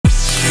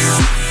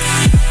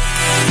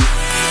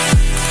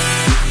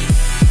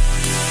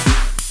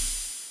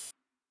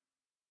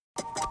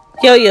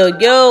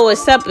Yo,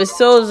 what's up? It's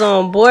Souls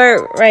on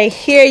board right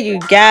here, you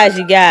guys.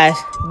 You guys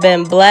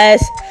been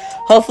blessed.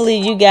 Hopefully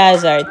you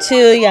guys are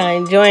too. Y'all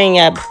enjoying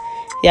your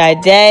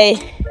day.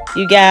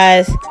 You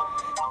guys,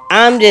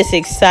 I'm just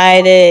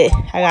excited.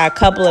 I got a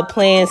couple of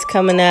plans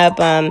coming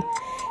up. I'm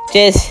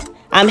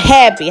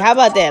happy. How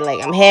about that?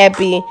 Like, I'm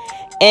happy.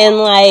 And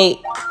like,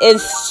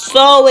 it's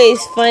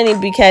always funny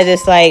because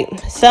it's like,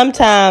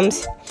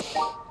 sometimes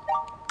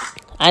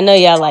I know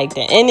y'all like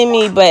the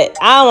enemy, but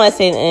I don't want to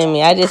say the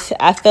enemy.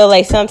 I feel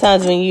like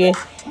sometimes when you're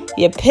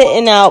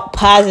putting out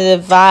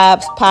positive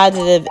vibes,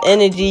 positive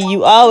energy,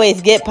 you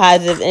always get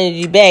positive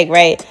energy back,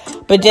 right?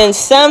 But then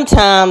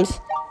sometimes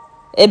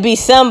it be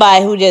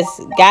somebody who just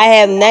gotta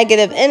have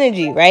negative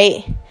energy,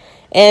 right?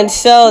 And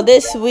so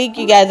this week,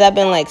 you guys, I've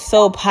been like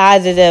so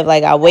positive.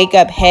 Like, I wake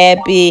up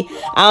happy.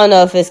 I don't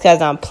know if it's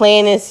because I'm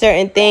planning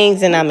certain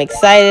things and I'm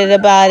excited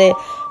about it,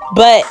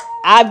 but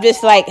I've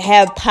just like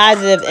have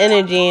positive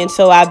energy, and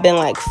so I've been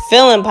like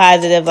feeling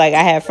positive. Like,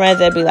 I have friends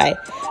that be like,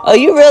 "Oh,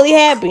 you really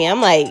happy?"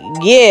 I'm like,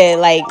 "Yeah,"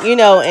 like,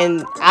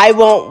 and I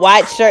won't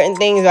watch certain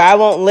things or I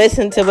won't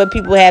listen to what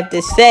people have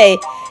to say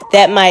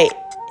that might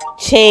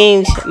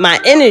change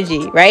my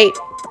energy, right?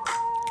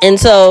 And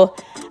so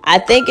I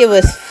think it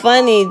was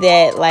funny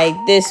that like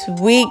this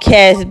week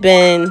has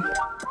been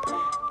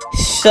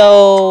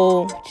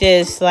so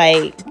just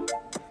like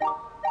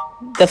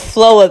the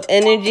flow of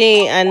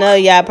energy. I know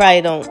y'all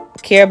probably don't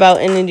care about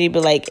energy,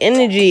 but like,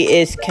 energy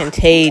is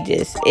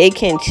contagious. It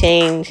can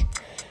change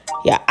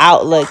your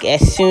outlook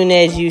as soon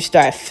as you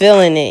start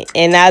feeling it.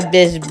 And I've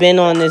just been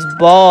on this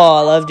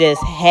ball of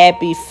just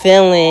happy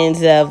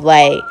feelings of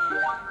like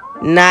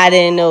not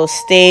in no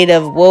state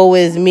of woe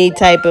is me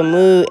type of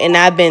mood. And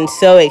I've been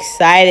so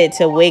excited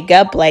to wake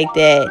up like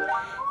that.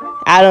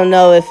 I don't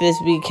know if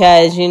it's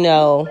because,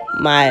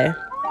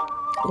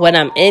 what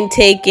I'm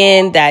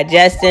intaking,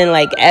 digesting,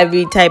 like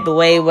every type of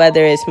way,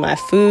 whether it's my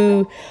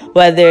food,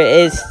 whether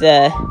it's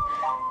the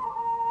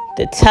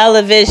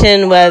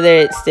television, whether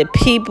it's the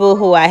people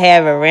who I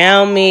have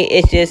around me.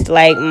 It's just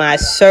like my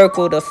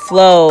circle to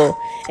flow.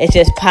 It's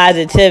just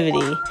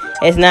positivity.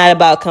 It's not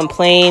about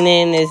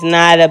complaining. It's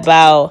not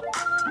about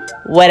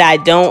what I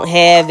don't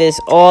have. It's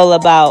all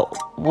about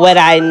what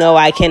I know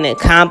I can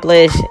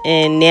accomplish,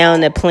 and now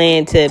in the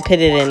plan to put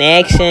it in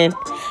action.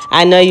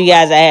 I know you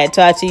guys, I had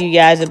talked to you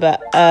guys about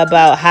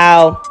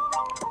how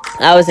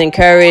I was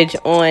encouraged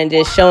on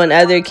just showing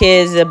other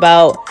kids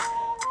about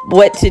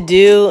what to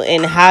do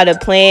and how to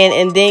plan.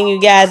 And then you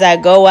guys, I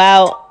go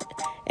out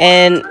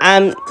and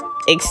I'm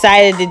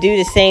excited to do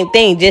the same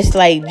thing, just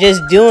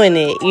doing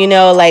it,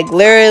 like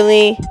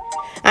literally.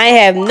 I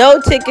have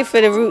no ticket for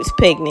the Roots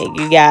picnic,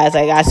 you guys.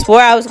 Like, I swore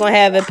I was going to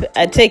have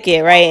a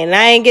ticket, right? And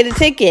I ain't get a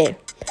ticket.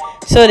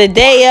 So the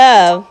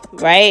day of,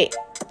 right,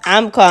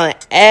 I'm calling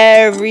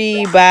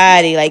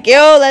everybody. Like,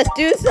 yo, let's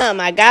do something.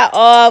 I got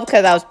off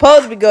because I was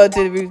supposed to be going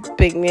to the Roots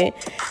picnic.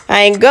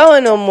 I ain't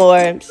going no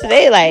more. So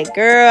they like,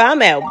 girl,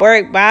 I'm at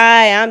work.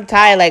 Bye. I'm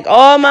tired. Like,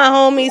 all my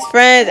homies,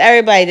 friends,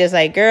 everybody just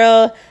like,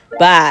 girl,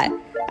 bye.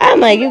 I'm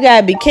like, you got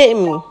to be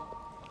kidding me.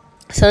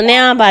 So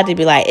now I'm about to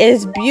be like,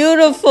 it's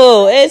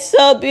beautiful. It's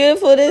so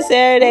beautiful this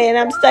Saturday, and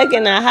I'm stuck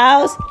in the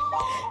house.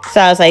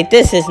 So I was like,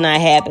 this is not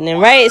happening,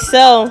 right?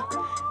 So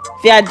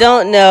if y'all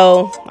don't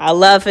know, I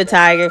love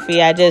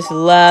photography. I just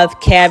love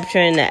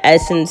capturing the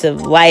essence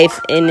of life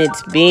in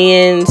its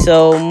being.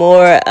 So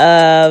more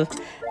of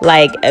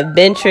like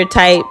adventure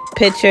type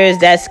pictures.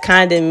 That's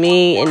kind of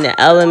me in the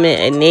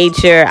element of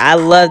nature. I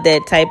love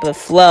that type of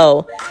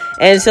flow.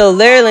 And so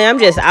literally I'm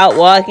just out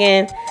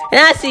walking, and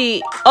I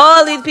see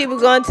all these people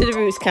going to the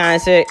Roots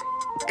concert,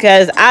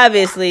 because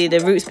obviously the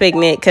Roots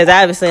picnic, because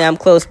obviously I'm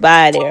close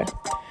by there.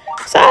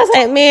 So I was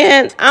like,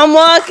 man, I'm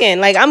walking.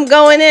 Like, I'm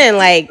going in.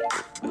 Like,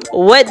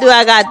 what do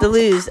I got to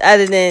lose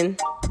other than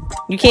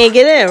you can't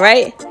get in,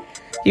 right?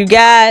 You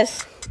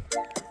guys,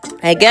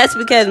 I guess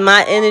because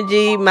my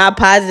energy, my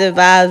positive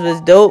vibes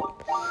was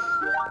dope,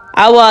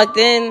 I walked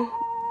in.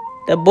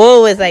 The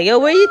boy was like, yo,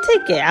 where your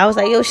ticket? I was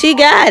like, yo, she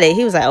got it.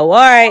 He was like, oh,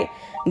 all right.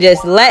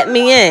 Just let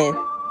me in.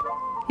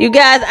 You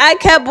guys, I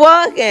kept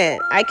walking.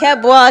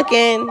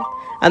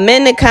 I'm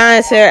in the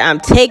concert. I'm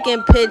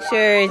taking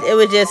pictures. It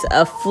was just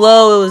a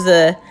flow.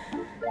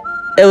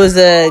 It was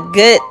a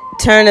good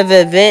turn of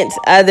events,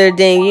 other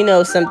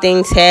than, some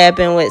things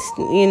happen with,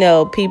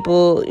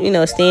 people,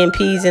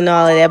 stampedes and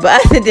all of that.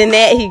 But other than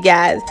that, you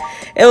guys,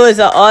 it was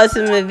an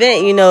awesome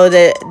event.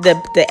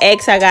 The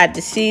acts I got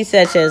to see,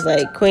 such as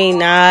like Queen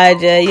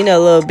Naija,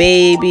 Lil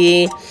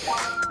Baby,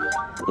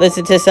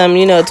 listen to some,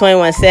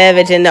 21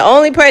 Savage. And the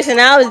only person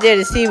I was there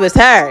to see was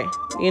her.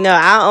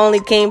 I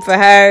only came for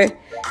her.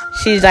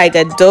 She's like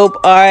a dope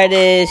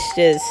artist,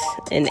 just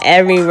in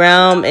every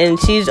realm. And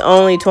she's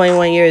only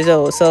 21 years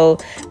old. So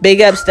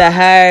big ups to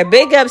her.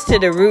 Big ups to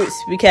the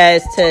Roots,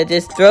 because to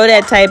just throw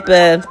that type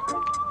of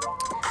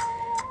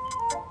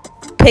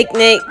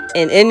picnic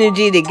and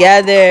energy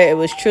together, it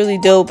was truly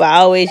dope. I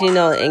always,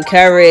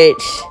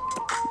 encourage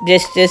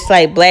just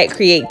like black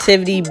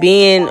creativity,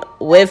 being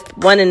with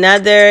one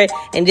another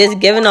and just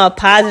giving off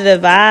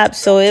positive vibes.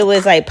 So it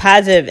was like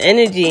positive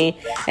energy,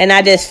 and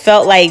I just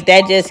felt like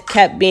that just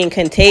kept being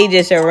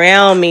contagious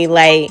around me,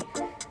 like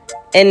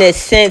in the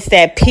sense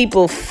that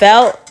people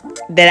felt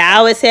that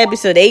I was happy,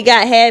 so they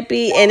got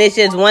happy. And it's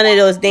just one of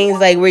those things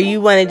like where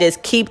you want to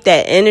just keep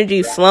that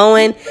energy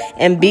flowing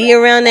and be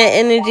around that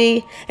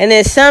energy. And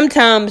then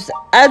sometimes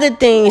other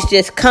things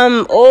just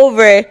come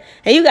over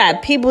and you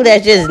got people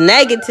that's just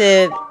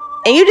negative,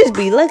 and you just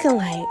be looking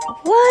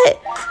like,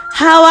 what?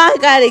 How I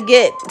gotta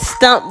get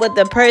stumped with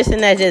the person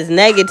that's just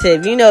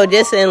negative,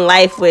 just in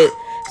life with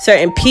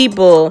certain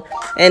people.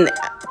 And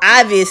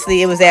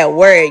obviously it was at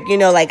work,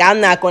 like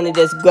I'm not going to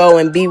just go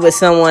and be with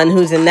someone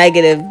who's a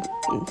negative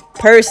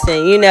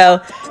person,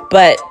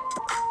 but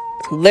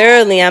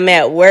literally I'm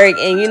at work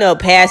and,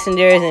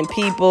 passengers and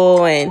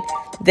people, and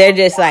they're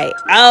just like,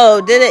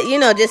 oh, did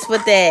it, just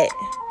with that.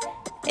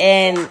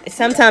 And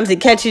sometimes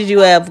it catches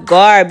you off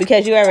guard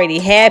because you're already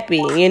happy,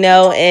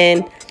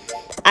 and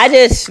I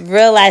just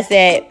realized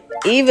that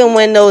even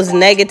when those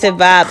negative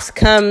vibes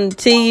come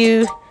to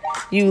you,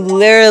 you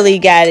literally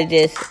gotta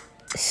just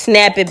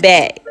snap it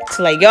back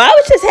to like, yo, I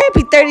was just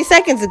happy 30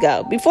 seconds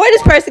ago. Before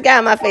this person got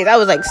in my face, I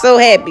was like so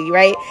happy,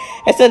 right?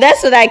 And so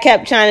that's what I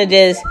kept trying to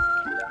just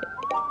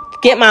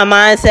get my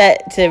mindset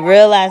to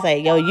realize,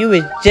 like, yo, you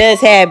was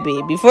just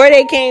happy. Before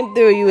they came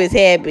through, you was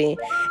happy.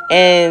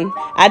 And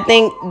I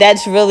think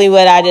that's really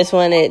what I just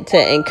wanted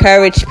to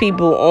encourage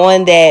people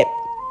on, that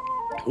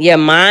your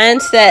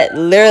mindset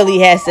literally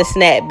has to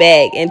snap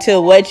back into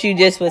what you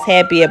just was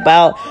happy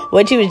about,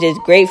 what you was just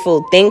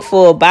grateful,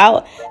 thankful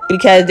about.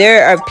 Because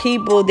there are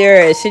people,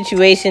 there are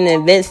situations,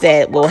 events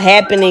that will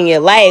happen in your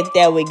life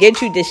that will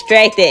get you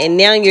distracted, and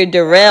now you're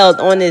derailed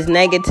on this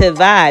negative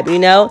vibe,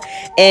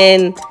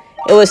 And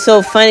it was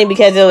so funny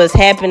because it was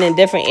happening in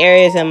different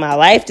areas in my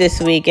life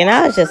this week. And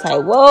I was just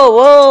like,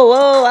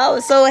 whoa. I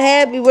was so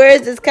happy. Where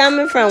is this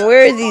coming from?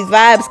 Where is these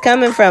vibes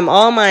coming from?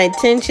 All my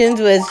intentions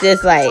was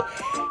just like,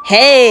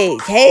 hey,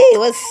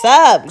 what's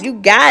up? You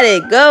got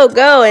it.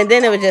 Go. And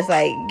then it was just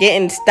like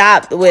getting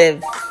stopped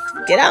with,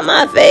 get out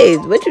my face.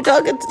 What you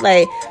talking to?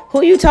 Like,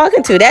 who you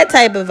talking to? That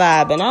type of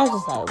vibe. And I was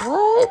just like,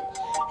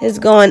 what is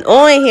going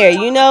on here?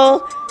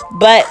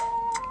 But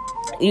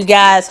you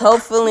guys,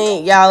 hopefully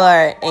y'all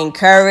are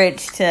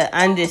encouraged to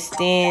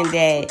understand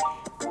that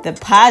the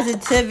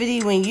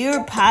positivity, when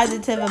you're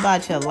positive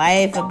about your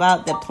life,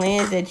 about the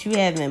plans that you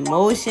have in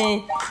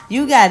motion,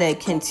 you got to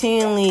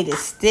continually to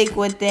stick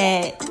with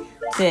that,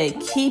 to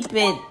keep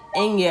it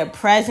in your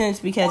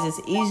presence, because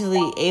it's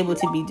easily able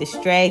to be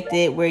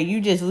distracted, where you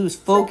just lose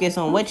focus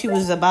on what you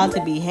was about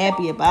to be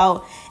happy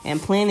about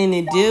and planning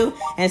to do.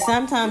 And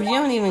sometimes you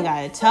don't even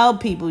gotta tell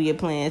people your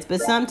plans,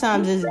 but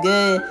sometimes it's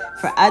good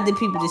for other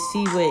people to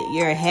see what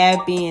you're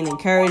happy and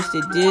encouraged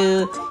to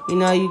do.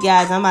 You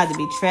guys, I'm about to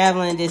be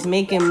traveling, just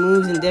making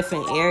moves in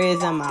different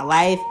areas of my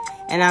life,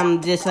 and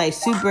I'm just like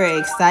super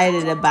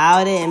excited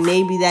about it. And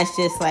maybe that's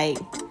just like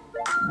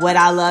what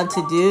I love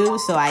to do,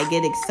 so I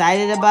get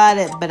excited about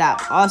it. But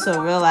I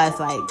also realize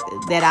like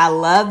that I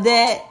love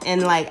that,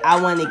 and like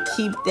I want to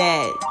keep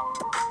that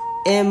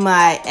in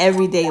my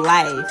everyday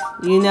life.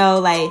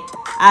 Like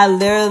I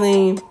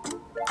literally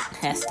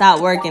had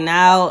stopped working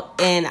out,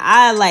 and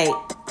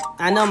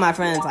I know my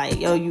friends like,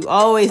 yo, you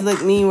always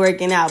look mean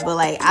working out, but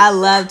like I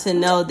love to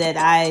know that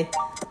I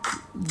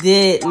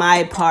did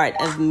my part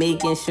of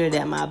making sure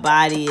that my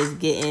body is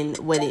getting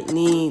what it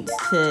needs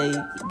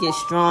to get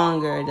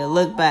stronger, to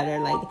look better.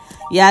 Like,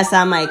 yes,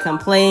 I might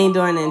complain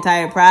during the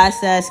entire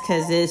process,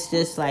 because it's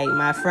just like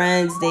my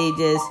friends,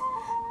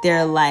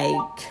 they're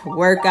like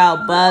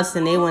workout buffs,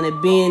 and they want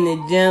to be in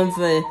the gym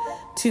for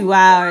 2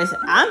 hours.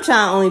 I'm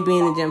trying to only be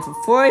in the gym for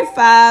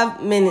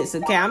 45 minutes,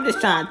 okay? I'm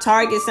just trying to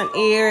target some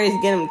areas,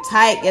 get them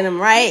tight, get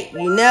them right,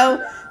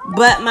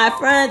 But my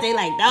friends, they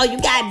like, no, you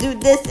gotta do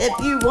this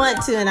if you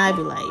want to. And I'd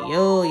be like,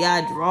 yo,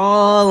 y'all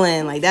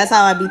drawing. Like, that's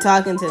how I be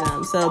talking to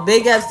them. So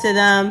big ups to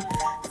them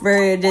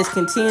for just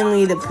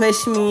continually to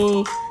push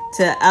me,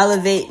 to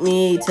elevate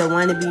me, to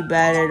want to be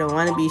better, to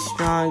want to be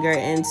stronger.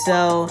 And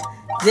so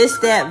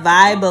just that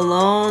vibe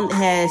alone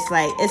has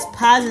like, it's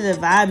positive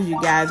vibes, you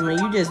guys. When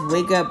you just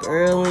wake up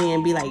early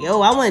and be like,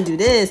 yo, I want to do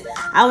this,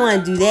 I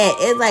want to do that,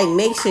 it like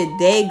makes your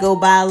day go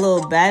by a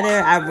little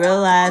better. I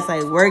realized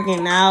like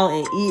working out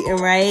and eating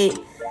right,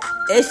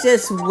 it's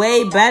just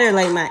way better.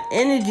 Like my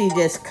energy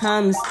just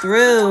comes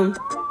through,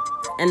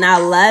 and I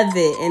love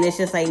it. And it's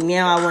just like,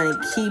 now I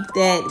want to keep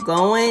that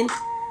going.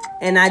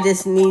 And I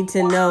just need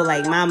to know,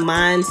 like, my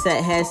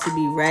mindset has to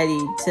be ready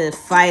to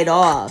fight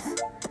off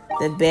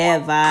the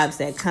bad vibes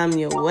that come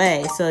your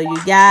way. So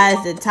you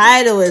guys, the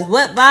title is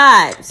What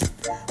Vibes?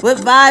 What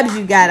vibes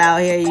you got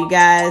out here, you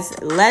guys?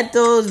 Let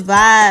those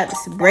vibes,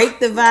 break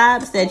the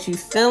vibes that you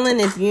feeling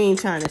if you ain't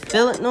trying to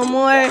feel it no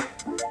more.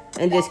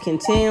 And just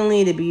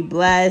continually to be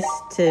blessed,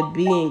 to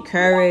be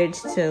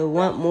encouraged, to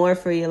want more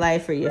for your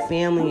life, for your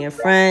family, your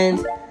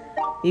friends.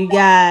 You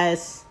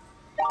guys,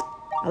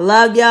 I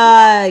love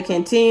y'all.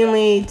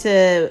 Continually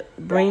to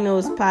bring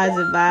those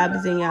positive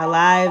vibes in your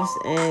lives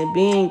and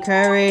be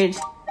encouraged.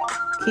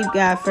 Keep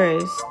God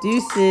first.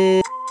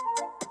 Deuces.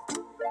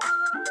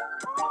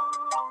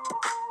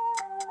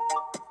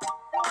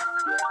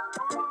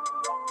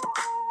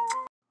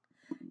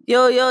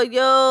 Yo, yo,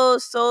 yo,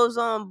 Souls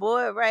on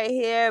board right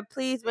here.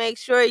 Please make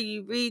sure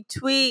you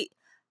retweet,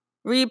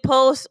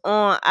 repost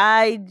on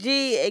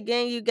IG.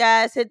 Again, you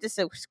guys hit the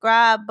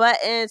subscribe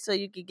button so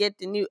you can get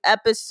the new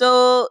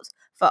episodes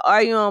for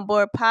Are You On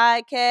Board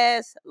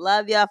podcast.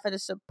 Love y'all for the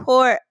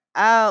support.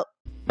 Out.